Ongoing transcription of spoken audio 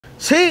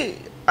See,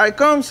 I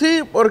come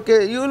see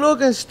porque you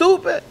looking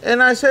stupid,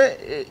 and I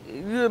say,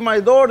 my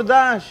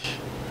DoorDash.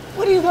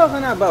 What are you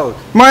talking about?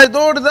 My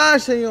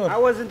DoorDash, señor. I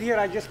wasn't here.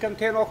 I just come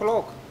 10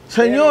 o'clock.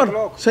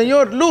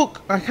 Señor,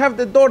 look, I have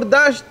the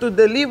DoorDash to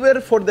deliver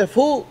for the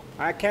food.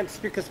 I can't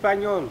speak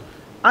Espanol.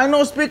 I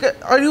don't speak.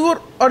 Are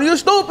you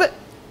stupid?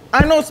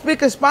 I don't speak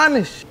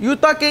Spanish. You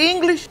talk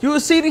English? You a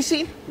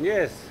citizen?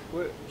 Yes.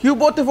 You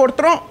voted for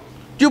Trump.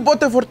 You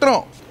voted for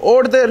Trump.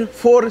 Order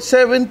for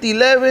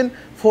 7-Eleven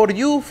for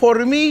you,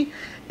 for me,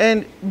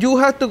 and you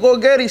have to go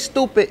get it,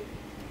 stupid.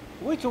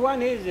 Which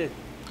one is it?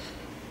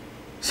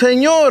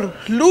 Señor,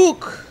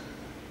 look.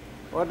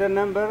 Order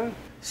number?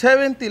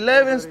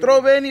 7-Eleven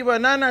strawberry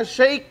banana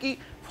shaky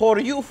for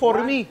you,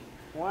 for me.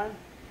 One.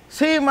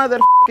 See,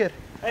 motherfucker.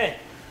 Hey,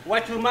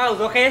 watch your mouth,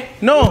 okay?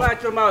 No.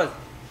 Watch your mouth.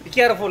 Be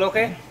careful,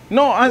 okay?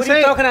 No, I'm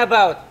saying. What are you talking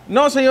about?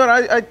 No, señor,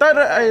 I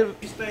thought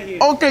Stay here.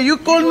 Okay, you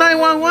call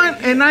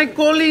 911 and I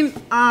calling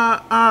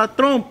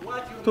Trump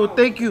to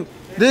take you.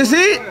 This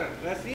it?